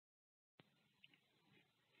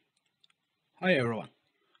Hi everyone,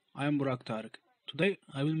 I am Burak TARIK. Today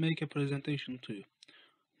I will make a presentation to you.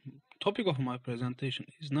 Topic of my presentation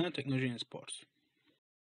is nanotechnology in sports.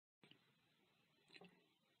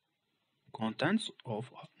 Contents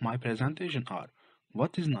of my presentation are: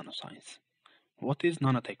 what is nanoscience? What is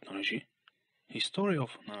nanotechnology? History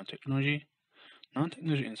of nanotechnology,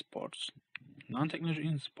 nanotechnology in sports, nanotechnology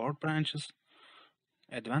in sport branches,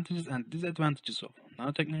 advantages and disadvantages of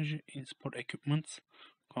nanotechnology in sport equipments,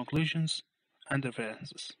 conclusions and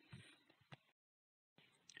references.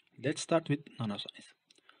 Let's start with nanoscience.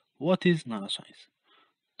 What is nanoscience?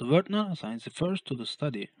 The word nanoscience refers to the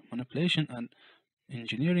study, manipulation, and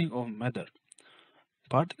engineering of matter,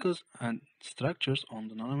 particles, and structures on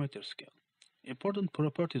the nanometer scale. Important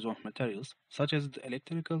properties of materials, such as the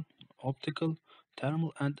electrical, optical,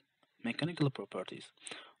 thermal, and mechanical properties,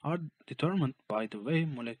 are determined by the way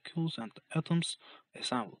molecules and atoms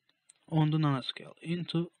assemble on the nanoscale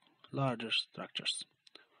into larger structures.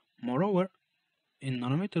 Moreover, in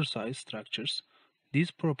nanometer-sized structures,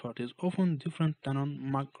 these properties often different than on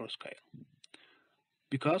macroscale,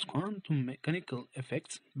 because quantum mechanical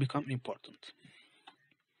effects become important.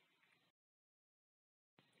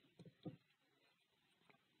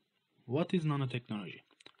 What is nanotechnology?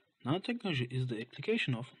 Nanotechnology is the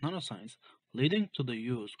application of nanoscience leading to the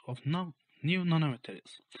use of new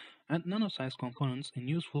nanomaterials and nanoscience components in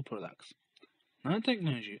useful products.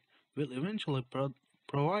 Nanotechnology will eventually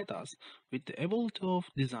provide us with the ability of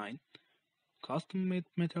design custom-made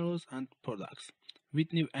materials and products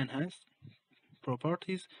with new enhanced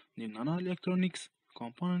properties, new nanoelectronics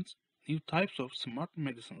components, new types of smart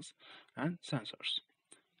medicines and sensors,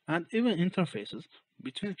 and even interfaces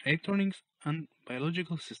between electronics and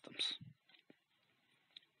biological systems.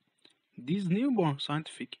 These newborn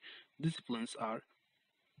scientific disciplines are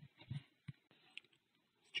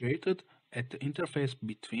situated at the interface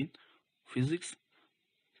between physics,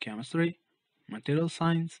 chemistry, material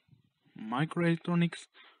science, microelectronics,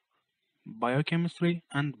 biochemistry,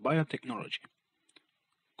 and biotechnology.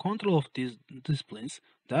 Control of these disciplines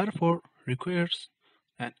therefore requires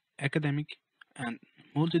an academic and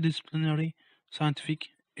multidisciplinary scientific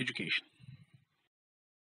education.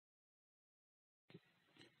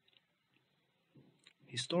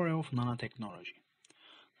 History of nanotechnology.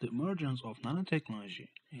 The emergence of nanotechnology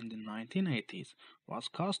in the 1980s was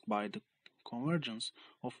caused by the convergence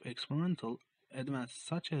of experimental advances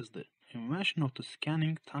such as the invention of the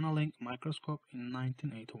scanning tunneling microscope in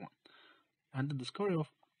 1981 and the discovery of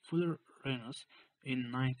fullerenes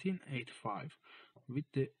in 1985 with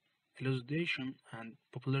the elucidation and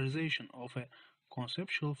popularization of a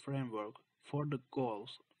conceptual framework for the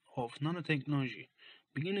goals of nanotechnology,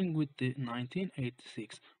 beginning with the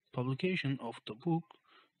 1986 publication of the book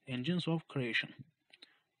Engines of Creation.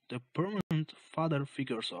 The prominent father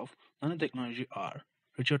figures of nanotechnology are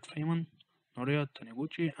Richard Feynman, Norio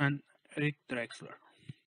Taniguchi, and Eric Drexler.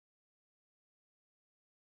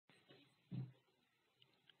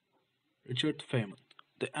 Richard Feynman.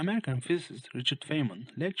 The American physicist Richard Feynman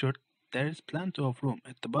lectured "There is plenty of room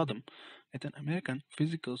at the bottom" at an American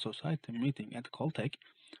Physical Society meeting at Caltech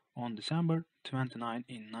on December 29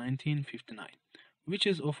 in 1959, which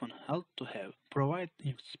is often held to have provided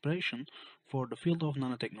inspiration for the field of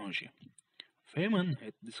nanotechnology. Feynman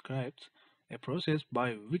had described a process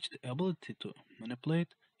by which the ability to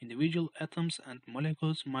manipulate individual atoms and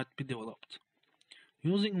molecules might be developed,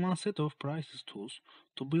 using one set of precise tools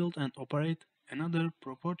to build and operate another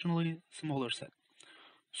proportionally smaller set,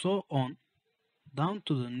 so on down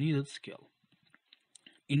to the needed scale.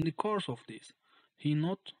 In the course of this, he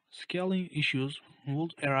noted scaling issues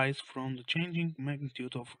would arise from the changing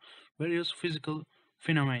magnitude of various physical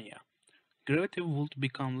phenomena. Gravity would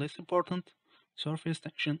become less important, surface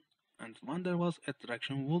tension, and van der Waals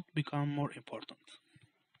attraction would become more important.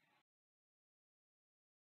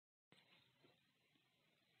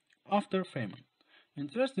 After Feynman,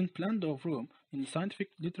 interest in plenty of room in scientific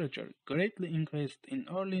literature greatly increased in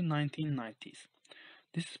early 1990s.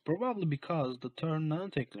 This is probably because the term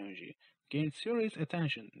nanotechnology gained serious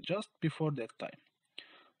attention just before that time,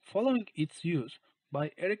 following its use by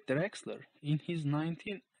Eric Drexler in his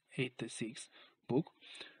 1986 book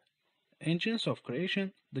Engines of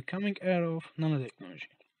Creation: The Coming Era of Nanotechnology,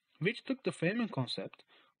 which took the Feynman concept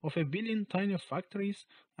of a billion tiny factories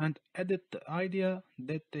and added the idea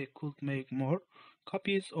that they could make more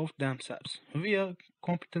copies of themselves via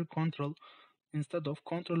computer control instead of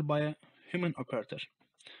control by a human operator.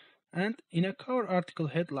 And in a cover article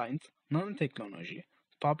headlined Nanotechnology,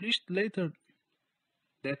 published later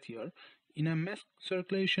that year in a mass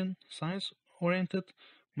circulation, science-oriented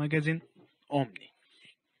magazine Omni.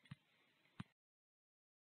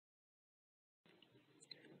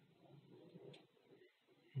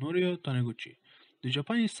 Norio Taniguchi. The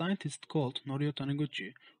Japanese scientist called Norio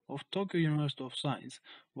Taniguchi of Tokyo University of Science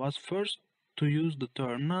was first to use the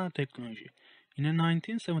term nanotechnology in a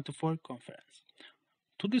 1974 conference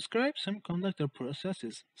to describe semiconductor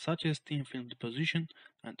processes such as thin film deposition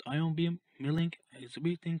and ion beam milling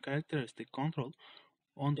exhibiting characteristic control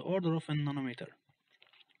on the order of a nanometer.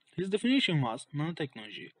 His definition was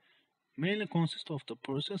nanotechnology mainly consists of the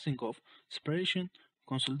processing of separation,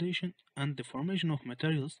 consolidation, and deformation of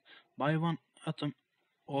materials by one atom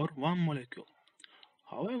or one molecule.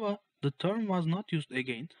 However, the term was not used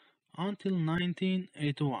again until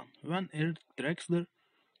 1981 when Eric Drexler,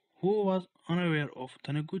 who was unaware of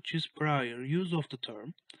Taniguchi's prior use of the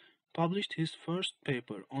term, published his first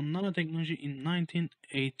paper on nanotechnology in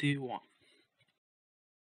 1981.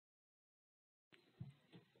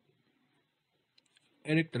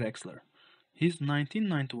 Eric Drexler. His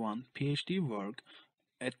 1991 PhD work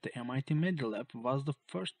at the MIT Media Lab was the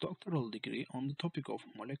first doctoral degree on the topic of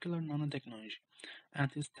molecular nanotechnology,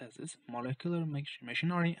 and his thesis, Molecular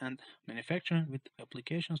Machinery and Manufacturing with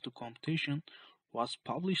Applications to Computation, was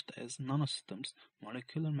published as Nanosystems,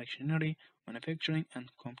 Molecular Machinery, Manufacturing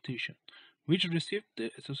and Computation, which received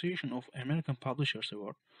the Association of American Publishers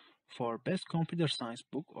Award for Best Computer Science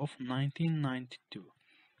Book of 1992.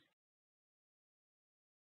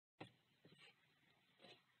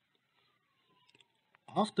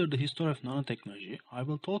 After the history of nanotechnology, I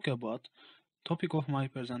will talk about topic of my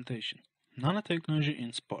presentation, nanotechnology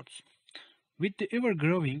in sports. With the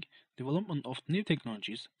ever-growing development of new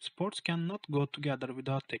technologies, sports cannot go together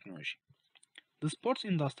without technology. The sports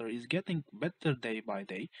industry is getting better day by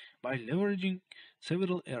day by leveraging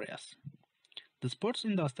several areas. The sports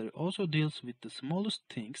industry also deals with the smallest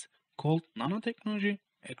things called nanotechnology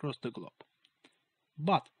across the globe.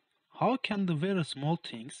 But how can the very small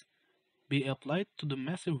things be applied to the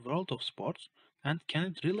massive world of sports, and can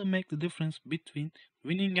it really make the difference between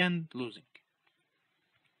winning and losing?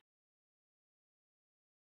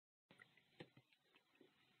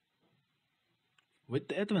 With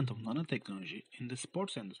the advent of nanotechnology in the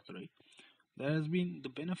sports industry, there has been the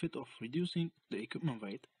benefit of reducing the equipment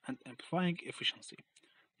weight and amplifying efficiency.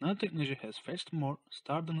 Nanotechnology has fetched more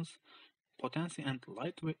sturdiness, potency, and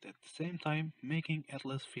lightweight at the same time, making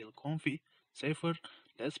athletes feel comfy, safer,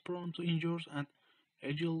 less prone to injuries, and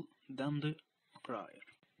agile than the prior.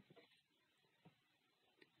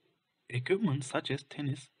 Equipment such as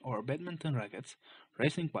tennis or badminton rackets,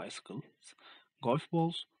 racing bicycles, golf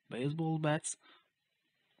balls, baseball bats,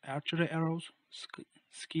 archery arrows,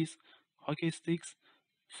 skis, hockey sticks,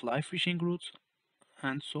 fly fishing routes,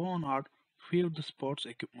 and so on are few of the sports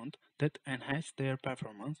equipment that enhance their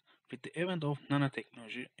performance with the advent of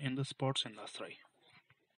nanotechnology in the sports industry.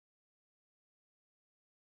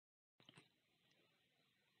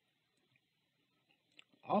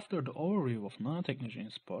 After the overview of nanotechnology in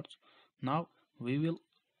sports, now we will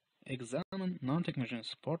examine nanotechnology in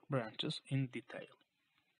sport branches in detail.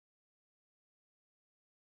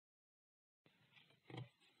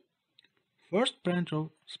 First branch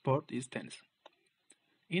of sport is tennis.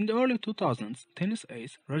 In the early 2000s, tennis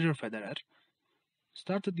ace Roger Federer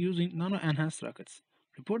started using nano-enhanced rackets,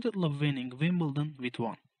 reportedly winning Wimbledon with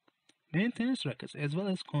one. Many tennis rackets, as well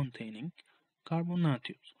as containing carbon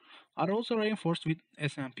nanotubes, are also reinforced with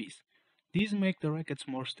SMPs. These make the rackets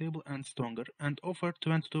more stable and stronger and offer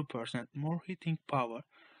 22% more hitting power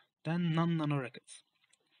than non-nano rackets.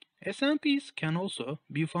 SMPs can also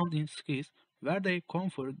be found in skis where they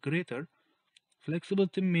confer greater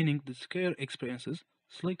flexibility, meaning the skier experiences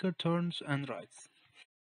slicker turns and rides.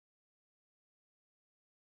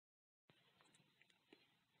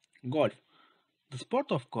 Golf. The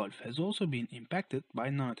sport of golf has also been impacted by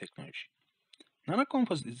nanotechnology.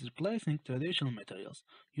 Nanocomposite is replacing traditional materials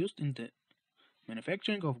used in the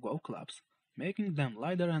manufacturing of golf clubs, making them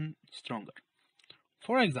lighter and stronger.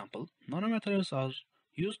 For example, nanomaterials are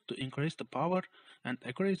used to increase the power and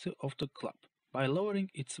accuracy of the club by lowering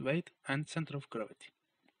its weight and center of gravity.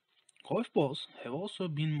 Golf balls have also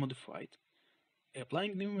been modified.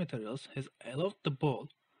 Applying new materials has allowed the ball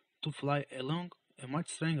to fly along a much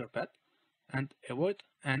stronger path and avoid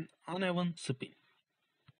an uneven spin.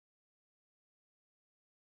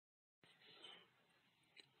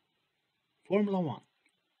 Formula One.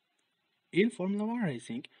 In Formula One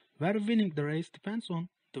racing, where winning the race depends on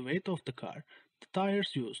the weight of the car, the tires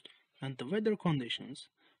used, and the weather conditions,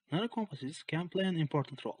 nanocomposites can play an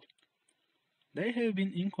important role. They have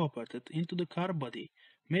been incorporated into the car body,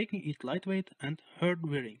 making it lightweight and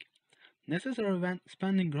hard-wearing, necessary when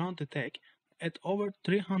spending ground attack at over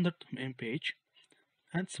 300 mph,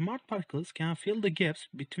 and smart particles can fill the gaps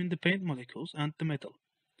between the paint molecules and the metal,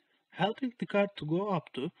 helping the car to go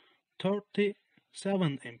up to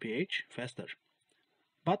 37 mph faster.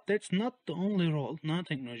 But that's not the only role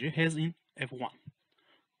nanotechnology has in F1.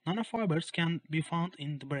 Nanofibers can be found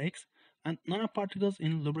in the brakes and nanoparticles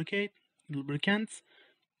in lubricants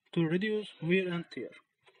to reduce wear and tear.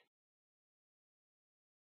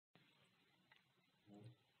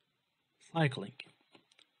 Cycling.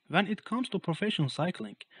 When it comes to professional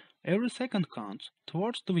cycling, every second counts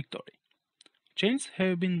towards the victory. Changes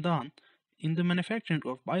have been done in the manufacturing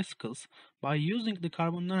of bicycles by using the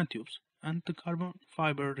carbon nanotubes and the carbon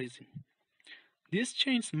fiber resin. These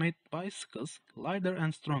changes made bicycles lighter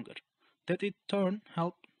and stronger, that in turn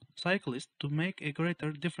helped cyclists to make a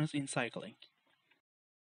greater difference in cycling.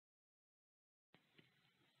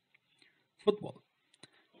 Football.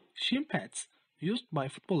 Shin pads used by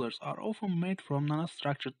footballers are often made from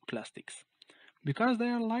nanostructured plastics. Because they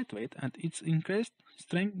are lightweight and its increased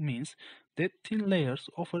strength means that thin layers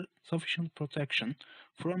offer sufficient protection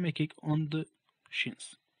from a kick on the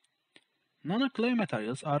shins. Nanoclay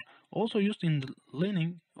materials are also used in the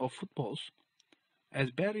lining of footballs as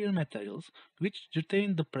barrier materials which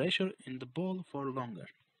retain the pressure in the ball for longer.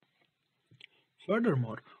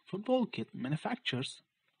 Furthermore, football kit manufacturers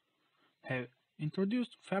have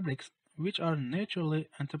introduced fabrics which are naturally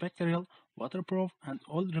antibacterial, waterproof, and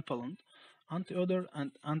oil repellent, anti-odor,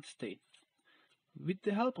 and anti-stain, with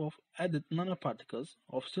the help of added nanoparticles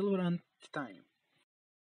of silver and titanium.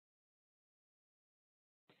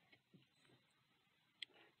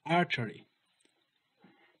 Archery.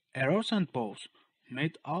 Arrows and bows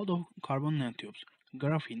made out of carbon nanotubes,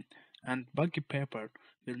 graphene, and bulky paper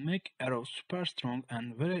will make arrows super strong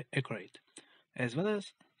and very accurate, as well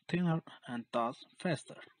as thinner and thus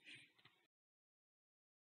faster.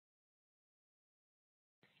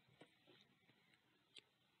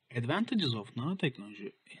 Advantages of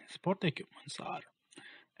nanotechnology in sport equipments are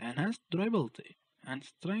enhanced durability and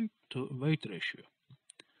strength to weight ratio,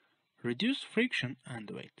 reduced friction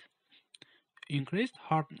and weight, increased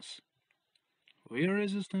hardness, wear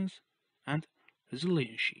resistance, and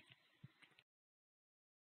resiliency.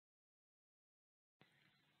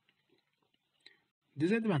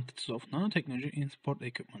 Disadvantages of nanotechnology in sport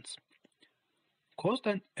equipments. Cost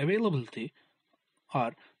and availability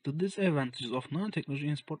are the disadvantages of nanotechnology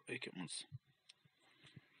in sport equipments.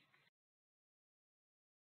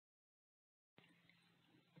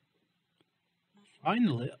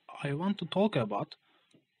 Finally, I want to talk about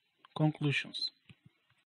conclusions.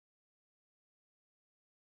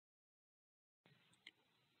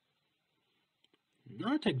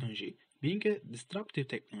 Nanotechnology, being a disruptive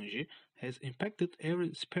technology, has impacted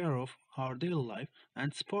every sphere of our daily life,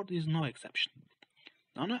 and sport is no exception.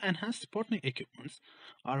 Nano-enhanced sporting equipments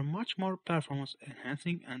are much more performance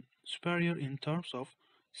enhancing and superior in terms of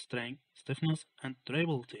strength, stiffness, and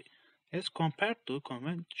durability as compared to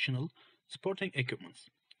conventional sporting equipments.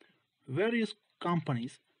 Various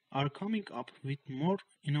companies are coming up with more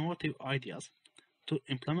innovative ideas to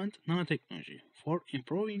implement nanotechnology for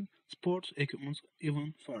improving sports equipment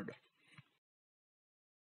even further.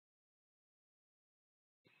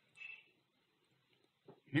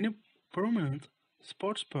 Many prominent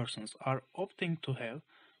sportspersons are opting to have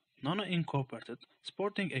nano-incorporated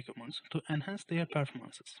sporting equipment to enhance their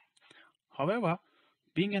performances. However,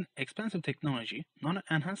 being an expensive technology,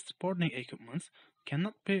 nano-enhanced sporting equipment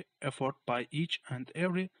cannot be afforded by each and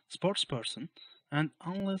every sportsperson, and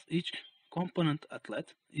unless each component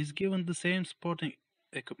athlete is given the same sporting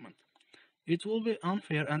equipment, it will be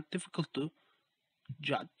unfair and difficult to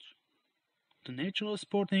judge the natural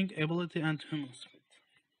sporting ability and human strength.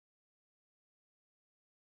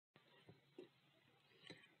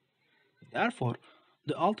 Therefore,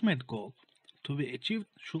 the ultimate goal to be achieved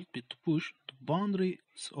should be to push the boundaries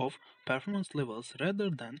of performance levels rather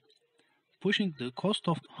than pushing the cost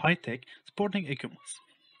of high-tech sporting equipment.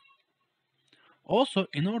 Also,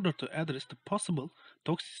 in order to address the possible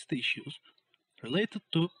toxicity issues related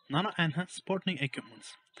to nano-enhanced sporting equipment,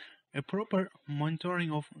 a proper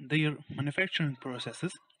monitoring of their manufacturing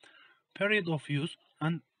processes, period of use,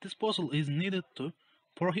 and disposal is needed to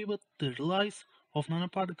prohibit the release of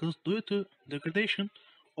nanoparticles due to degradation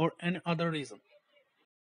or any other reason.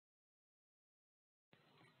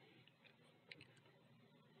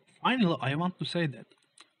 Finally, I want to say that,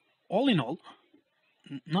 all in all,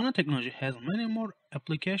 nanotechnology has many more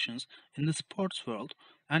applications in the sports world,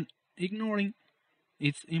 and ignoring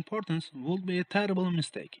its importance would be a terrible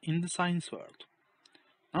mistake in the science world.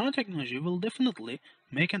 Nanotechnology will definitely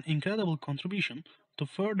make an incredible contribution to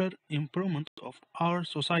further improvement of our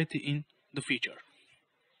society in the future.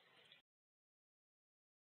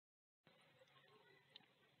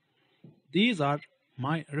 These are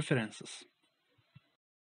my references.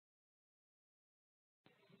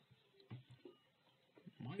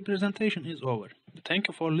 My presentation is over. Thank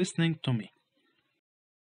you for listening to me.